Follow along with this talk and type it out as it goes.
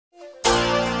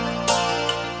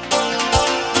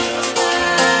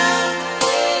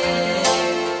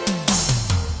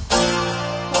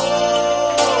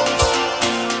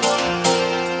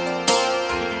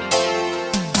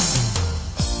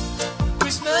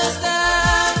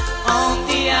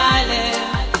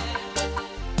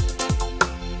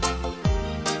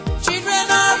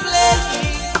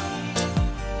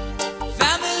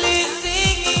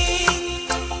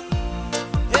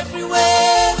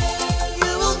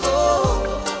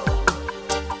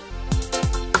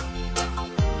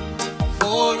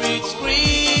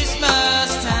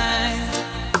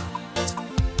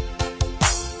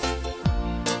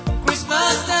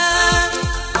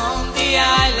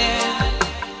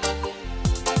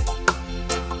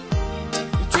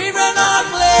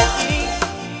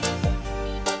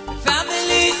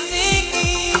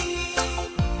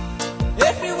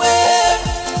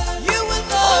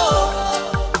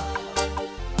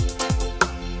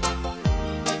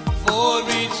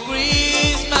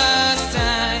Christmas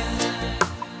time.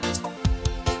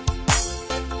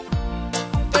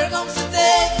 There comes a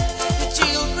day the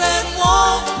children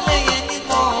won't play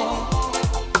anymore.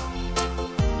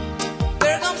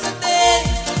 There comes a day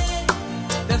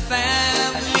the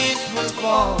families will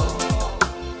fall.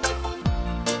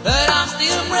 But I'm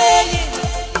still praying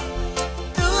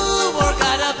to work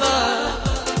out above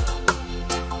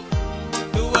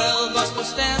to help us to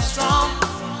stand strong,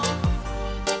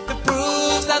 to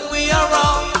prove that we are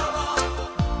wrong.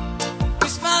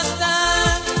 Christmas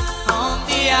time on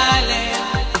the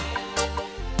island,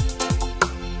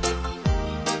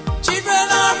 children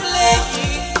are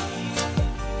playing,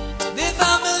 the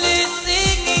families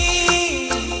singing.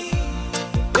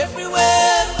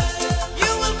 Everywhere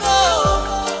you will go,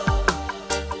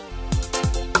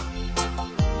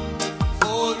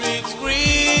 for it's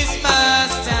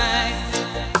Christmas time.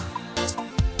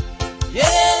 Yeah.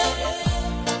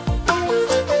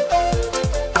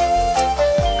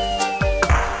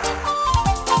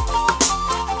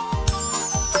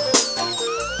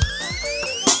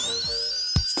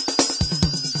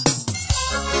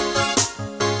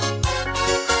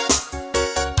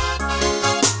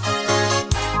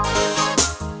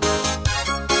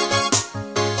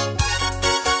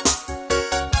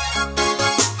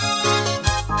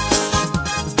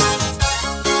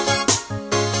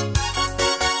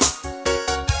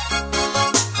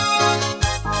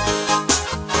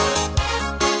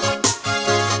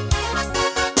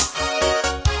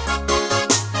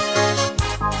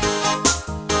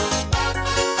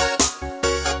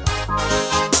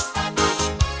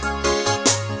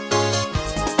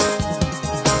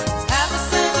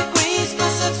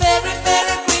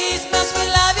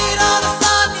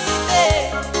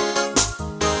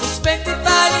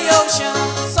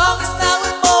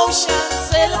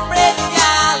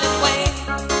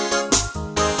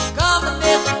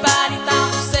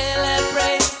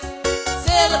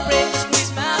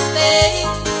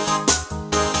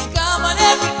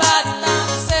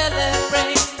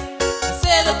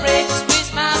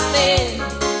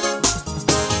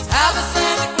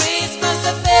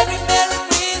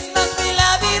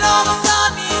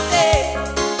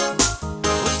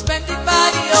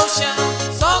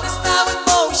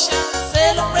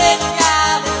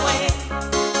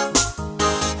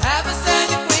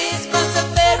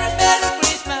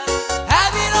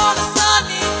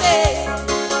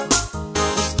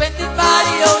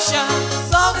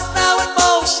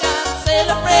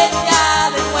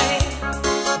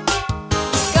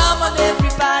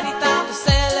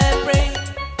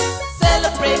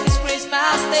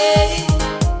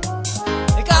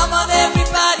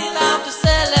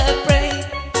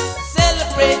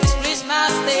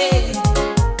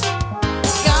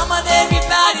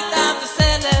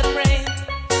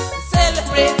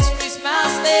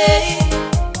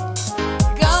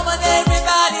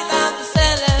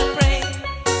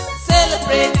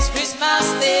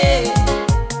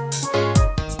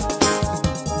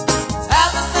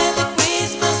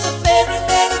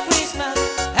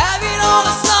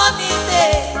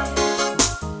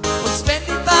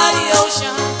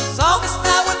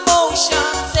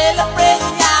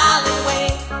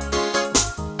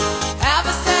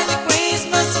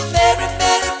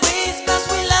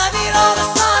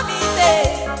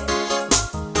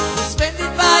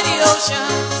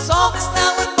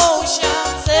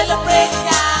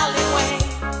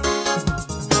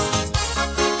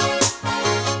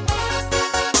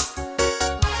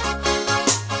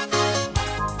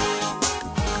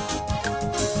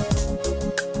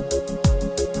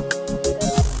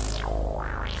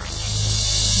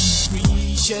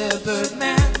 Shepherd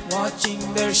man watching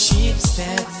their sheep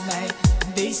at night,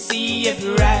 they see a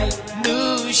bright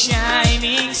new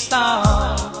shining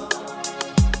star.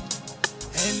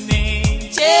 An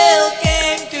angel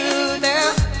came to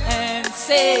them and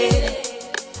said,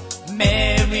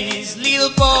 Mary's little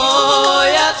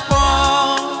boy has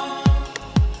born.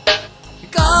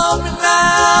 Come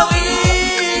now,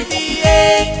 hear the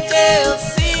angels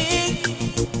sing,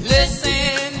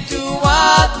 listen to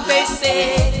what they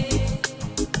say.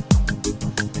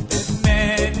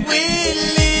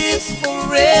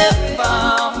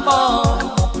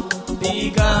 Forevermore,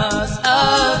 because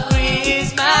of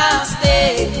Christmas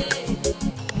Day.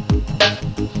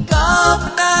 Come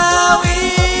now,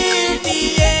 hear the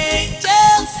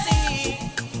angels sing,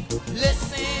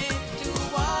 listen to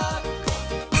what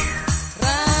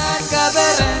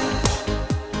Rakaberen,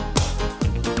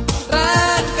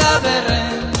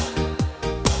 Rakaberen,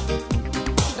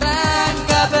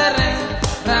 Rakaberen,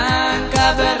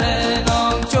 Rakaberen,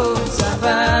 Ong Chun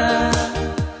Saban.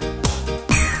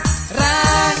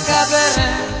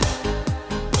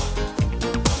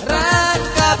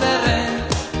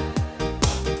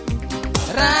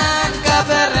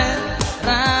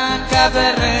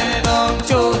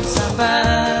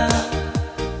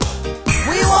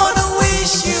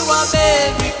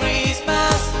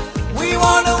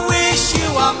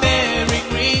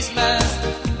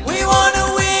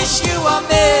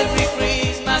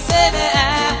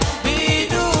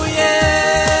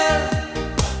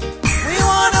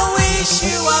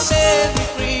 a Merry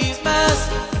Christmas.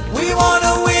 We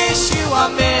wanna wish you a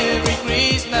Merry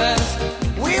Christmas.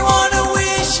 We wanna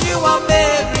wish you a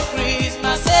Merry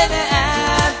Christmas and a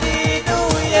Happy New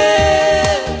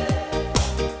Year.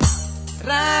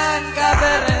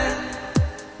 Rangaberen,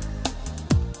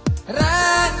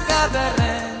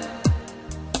 Rangaberen,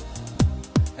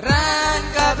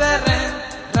 Rangaberen,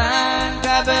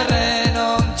 Rangaberen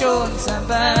Om Chon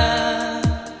Samban.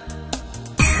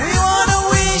 We wanna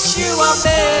wish you a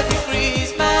Merry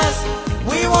Christmas.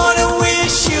 We wanna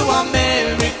wish you a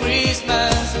Merry